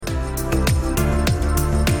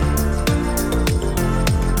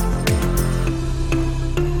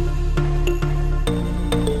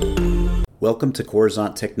Welcome to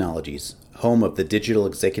Coruzant Technologies, home of the Digital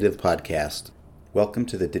Executive Podcast. Welcome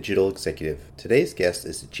to the Digital Executive. Today's guest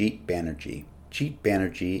is Jeet Banerjee. Jeet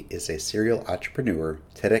Banerjee is a serial entrepreneur,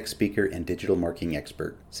 TEDx speaker, and digital marketing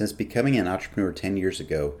expert. Since becoming an entrepreneur 10 years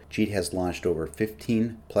ago, Jeet has launched over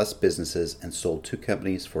 15 plus businesses and sold 2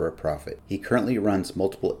 companies for a profit. He currently runs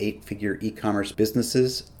multiple 8-figure e-commerce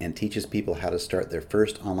businesses and teaches people how to start their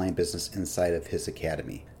first online business inside of his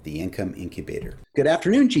academy, the Income Incubator. Good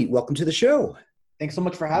afternoon, Jeet. Welcome to the show. Thanks so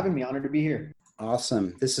much for having me. Honored to be here.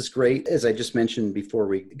 Awesome. This is great. As I just mentioned before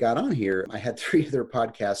we got on here, I had 3 other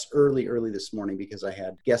podcasts early this morning because I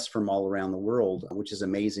had guests from all around the world, which is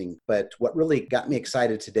amazing. But what really got me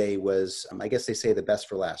excited today was, I guess they say the best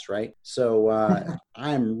for last, right? So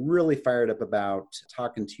I'm really fired up about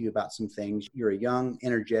talking to you about some things. You're a young,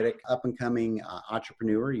 energetic, up-and-coming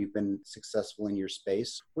entrepreneur. You've been successful in your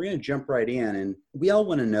space. We're going to jump right in, and we all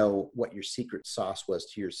want to know what your secret sauce was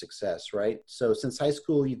to your success, right? So since high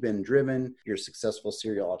school, you've been driven. You're a successful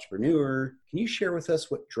serial entrepreneur. Can you share with us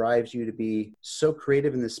what drives you to be so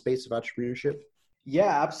creative in this space of entrepreneurship?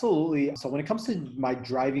 Yeah, absolutely. So when it comes to my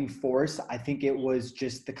driving force, I think it was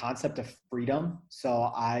just the concept of freedom.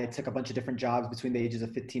 So I took a bunch of different jobs between the ages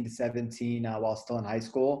of 15 to 17 while still in high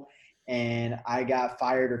school. And I got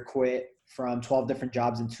fired or quit from 12 different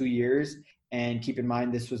jobs in 2 years. And keep in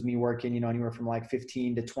mind, this was me working, anywhere from like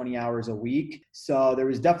 15 to 20 hours a week. So there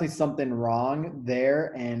was definitely something wrong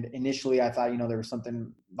there. And initially I thought, there was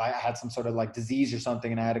something, I had some sort of like disease or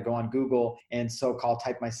something, and I had to go on Google and so-called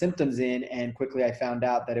type my symptoms in. And quickly I found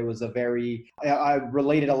out that it was I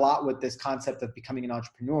related a lot with this concept of becoming an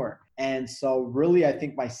entrepreneur. And so really, I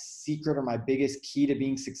think my secret or my biggest key to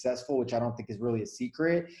being successful, which I don't think is really a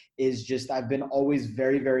secret, is just I've been always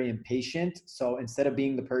very, very impatient. So instead of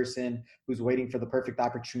being the person who's waiting for the perfect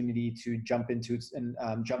opportunity to jump into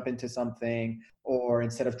something, or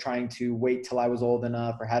instead of trying to wait till I was old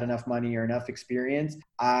enough or had enough money or enough experience,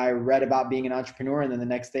 I read about being an entrepreneur. And then the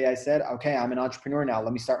next day I said, okay, I'm an entrepreneur now.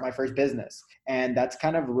 Let me start my first business. And that's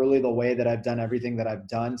kind of really the way that I've done everything that I've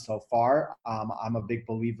done so far. I'm a big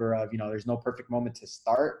believer of, there's no perfect moment to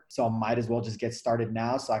start. So I might as well just get started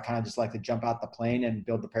now. So I kind of just like to jump out the plane and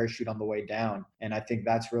build the parachute on the way down. And I think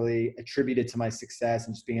that's really attributed to my success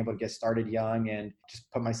and just being able to get started young and just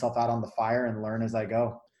put myself out on the fire and learn as I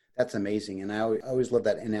go. That's amazing. And I always love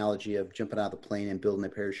that analogy of jumping out of the plane and building a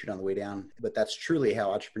parachute on the way down. But that's truly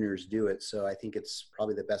how entrepreneurs do it. So I think it's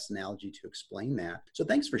probably the best analogy to explain that. So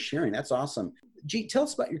thanks for sharing. That's awesome. Jeet, tell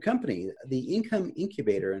us about your company, the Income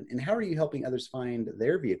Incubator, and how are you helping others find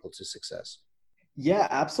their vehicle to success? Yeah,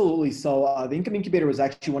 absolutely. So the Income Incubator was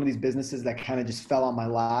actually one of these businesses that kind of just fell on my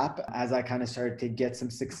lap as I kind of started to get some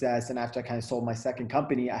success. And after I kind of sold my second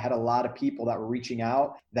company, I had a lot of people that were reaching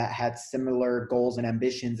out that had similar goals and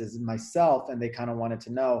ambitions as myself. And they kind of wanted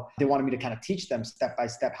to know, they wanted me to kind of teach them step by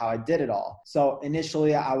step how I did it all. So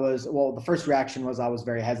initially the first reaction was I was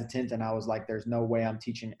very hesitant, and I was like, there's no way I'm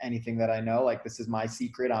teaching anything that I know. Like, this is my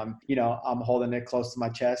secret. I'm holding it close to my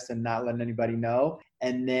chest and not letting anybody know.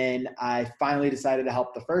 And then I finally decided to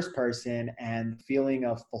help the first person, and the feeling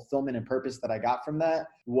of fulfillment and purpose that I got from that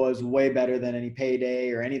was way better than any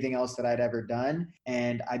payday or anything else that I'd ever done.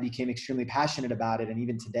 And I became extremely passionate about it. And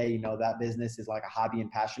even today, that business is like a hobby and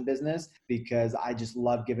passion business, because I just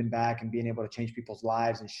love giving back and being able to change people's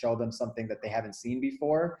lives and show them something that they haven't seen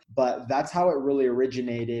before. But that's how it really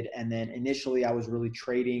originated. And then initially I was really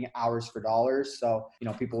trading hours for dollars. So,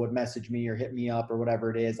 people would message me or hit me up or whatever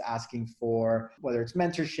it is, asking for whether it's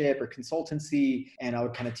mentorship or consultancy. And I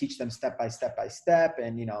would kind of teach them step by step.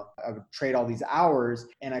 And, I would trade all these hours.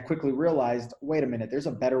 And I quickly realized, wait a minute, there's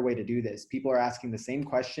a better way to do this. People are asking the same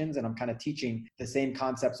questions, and I'm kind of teaching the same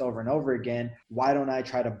concepts over and over again. Why don't I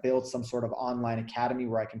try to build some sort of online academy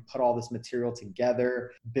where I can put all this material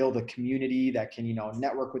together, build a community that can,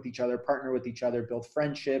 network with each other, partner with each other, build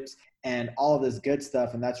friendships, and all of this good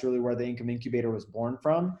stuff. And that's really where the Income Incubator was born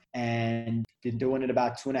from. And been doing it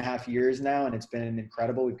about 2.5 years now, and it's been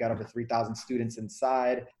incredible. We've got over 3,000 students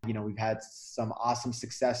inside. We've had some awesome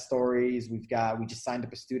success stories. We just signed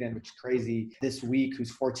up a student, which is crazy, this week,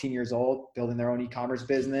 who's 14 years old, building their own e-commerce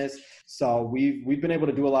business. So we've been able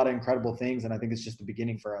to do a lot of incredible things, and I think it's just the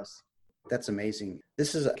beginning for us. That's amazing.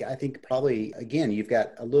 This is, I think, probably, again, you've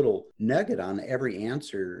got a little nugget on every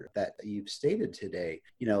answer that you've stated today.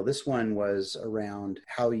 This one was around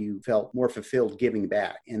how you felt more fulfilled giving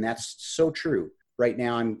back. And that's so true. Right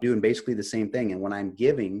now, I'm doing basically the same thing. And when I'm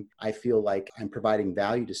giving, I feel like I'm providing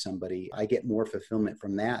value to somebody. I get more fulfillment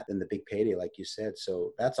from that than the big payday, like you said.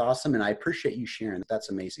 So that's awesome. And I appreciate you sharing.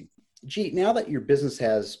 That's amazing. Jeet, now that your business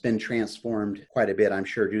has been transformed quite a bit, I'm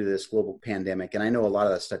sure, due to this global pandemic, and I know a lot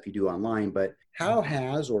of that stuff you do online, but how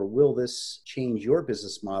has or will this change your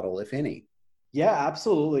business model, if any? Yeah,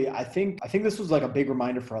 absolutely. I think this was like a big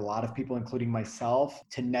reminder for a lot of people, including myself,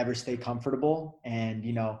 to never stay comfortable. And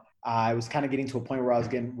I was kind of getting to a point where I was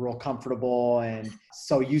getting real comfortable and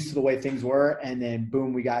so used to the way things were. And then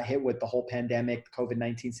boom, we got hit with the whole pandemic, the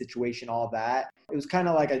COVID-19 situation, all that. It was kind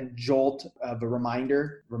of like a jolt of a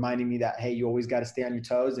reminder, reminding me that, hey, you always got to stay on your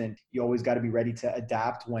toes and you always got to be ready to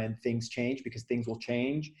adapt when things change, because things will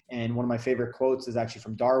change. And one of my favorite quotes is actually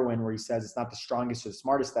from Darwin, where he says, it's not the strongest or the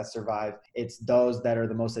smartest that survive, it's those that are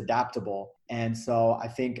the most adaptable. And so I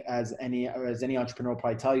think as any entrepreneur will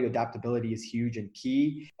probably tell you, adaptability is huge and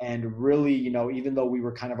key. And really, even though we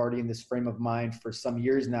were kind of already in this frame of mind for some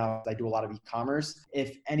years now, I do a lot of e-commerce.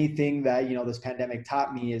 If anything that, this pandemic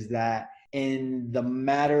taught me is that in the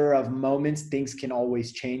matter of moments, things can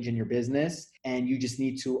always change in your business. And you just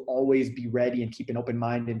need to always be ready and keep an open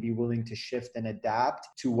mind and be willing to shift and adapt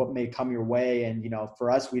to what may come your way. And,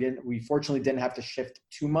 for us, we fortunately didn't have to shift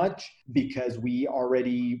too much because we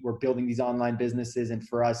already were building these online businesses. And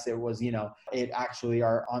for us, it was,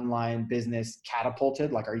 our online business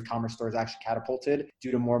catapulted, like our e-commerce stores actually catapulted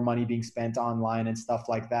due to more money being spent online and stuff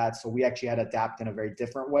like that. So we actually had to adapt in a very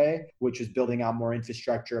different way, which is building out more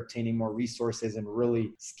infrastructure, obtaining more resources, and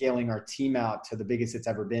really scaling our team out to the biggest it's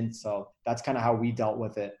ever been. So that's kind of how we dealt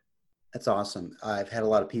with it. That's awesome. I've had a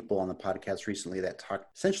lot of people on the podcast recently that talk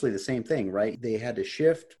essentially the same thing, right? They had to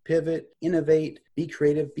shift, pivot, innovate, be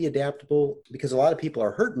creative, be adaptable, because a lot of people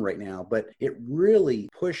are hurting right now, but it really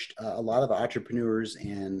pushed a lot of the entrepreneurs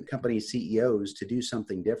and company CEOs to do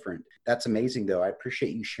something different. That's amazing, though. I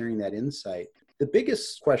appreciate you sharing that insight. The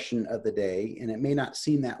biggest question of the day, and it may not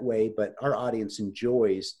seem that way, but our audience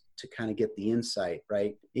enjoys to kind of get the insight,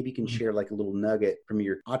 right? Maybe you can share like a little nugget from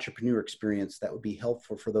your entrepreneur experience that would be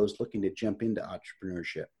helpful for those looking to jump into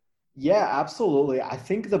entrepreneurship. Yeah, absolutely. I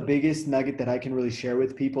think the biggest nugget that I can really share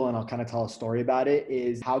with people, and I'll kind of tell a story about it,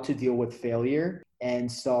 is how to deal with failure.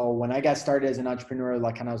 And so when I got started as an entrepreneur,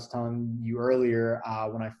 like kind of I was telling you earlier,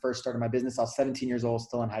 when I first started my business, I was 17 years old,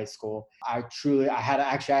 still in high school. I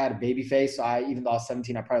had a baby face. So even though I was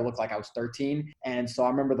 17, I probably looked like I was 13. And so I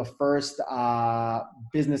remember the first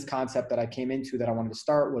business concept that I came into that I wanted to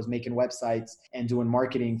start was making websites and doing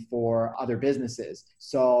marketing for other businesses.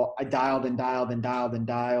 So I dialed and dialed and dialed and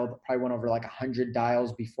dialed, probably went over like 100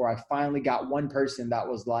 dials before I finally got one person that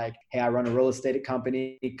was like, hey, I run a real estate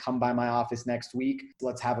company. Come by my office next week.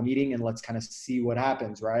 Let's have a meeting and let's kind of see what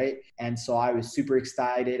happens, right? And so I was super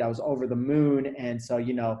excited. I was over the moon. And so,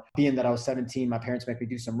 being that I was 17, my parents make me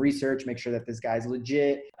do some research, make sure that this guy's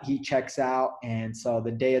legit. He checks out. And so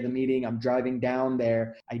the day of the meeting, I'm driving down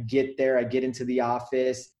there. I get there, I get into the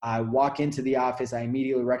office. I walk into the office. I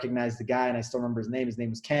immediately recognize the guy, and I still remember his name. His name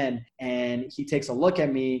was Ken. And he takes a look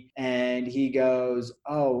at me and he goes,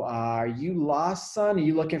 oh, are you lost, son? Are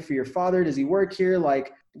you looking for your father? Does he work here?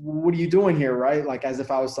 Like, what are you doing here? Right? Like as if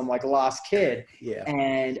I was some like lost kid. Yeah.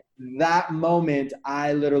 And that moment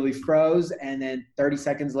I literally froze. And then 30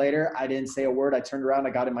 seconds later, I didn't say a word. I turned around,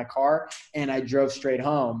 I got in my car and I drove straight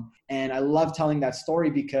home. And I love telling that story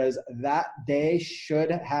because that day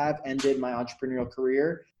should have ended my entrepreneurial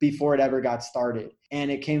career before it ever got started. And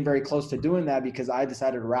it came very close to doing that because I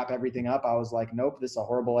decided to wrap everything up. I was like, nope, this is a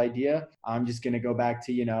horrible idea. I'm just going to go back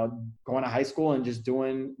to, going to high school and just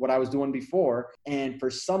doing what I was doing before. And for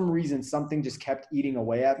some reason, something just kept eating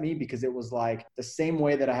away at me because it was like the same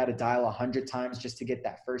way that I had to dial 100 times just to get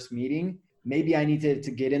that first meeting. Maybe I needed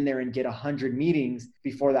to get in there and get 100 meetings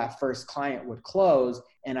before that first client would close.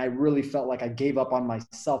 And I really felt like I gave up on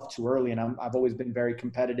myself too early. And I've always been very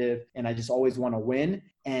competitive and I just always want to win.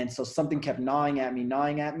 And so something kept gnawing at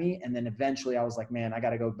me. And then eventually I was like, man, I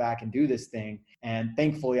got to go back and do this thing. And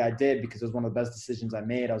thankfully I did because it was one of the best decisions I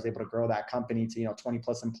made. I was able to grow that company to, 20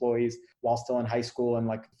 plus employees while still in high school and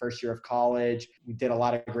like the first year of college. We did a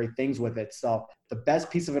lot of great things with it. So the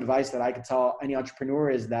best piece of advice that I could tell any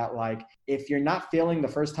entrepreneur is that like, if you're not failing the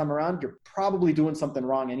first time around, you're probably doing something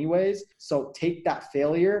wrong anyways. So take that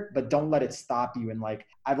failure, but don't let it stop you. And like,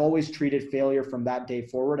 I've always treated failure from that day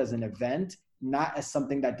forward as an event, not as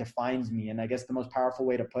something that defines me. And I guess the most powerful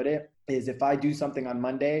way to put it is if I do something on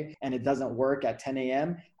Monday and it doesn't work at 10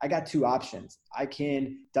 a.m., I got two options. I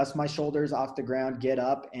can dust my shoulders off the ground, get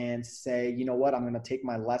up and say, you know what, I'm going to take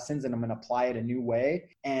my lessons and I'm going to apply it a new way.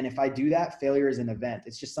 And if I do that, failure is an event.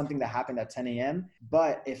 It's just something that happened at 10 a.m.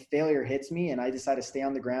 But if failure hits me and I decide to stay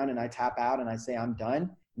on the ground and I tap out and I say I'm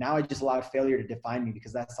done, now I just allow failure to define me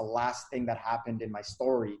because that's the last thing that happened in my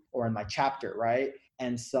story or in my chapter, right?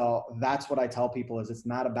 And so that's what I tell people is it's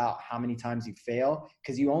not about how many times you fail,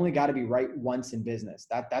 because you only got to be right once in business.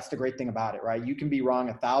 That's the great thing about it, right? You can be wrong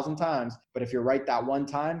 1,000 times, but if you're right that one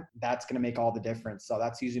time, that's going to make all the difference. So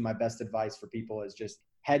that's usually my best advice for people is just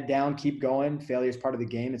head down, keep going. Failure is part of the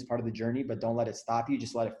game. It's part of the journey, but don't let it stop you.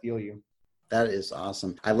 Just let it fuel you. That is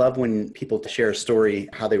awesome. I love when people share a story,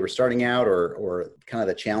 how they were starting out or kind of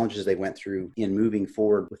the challenges they went through in moving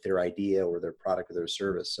forward with their idea or their product or their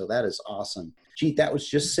service. So that is awesome. Jeet, that was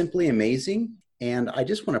just simply amazing. And I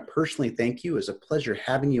just want to personally thank you. It was a pleasure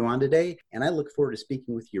having you on today. And I look forward to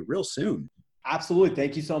speaking with you real soon. Absolutely.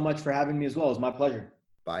 Thank you so much for having me as well. It was my pleasure.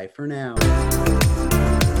 Bye for now.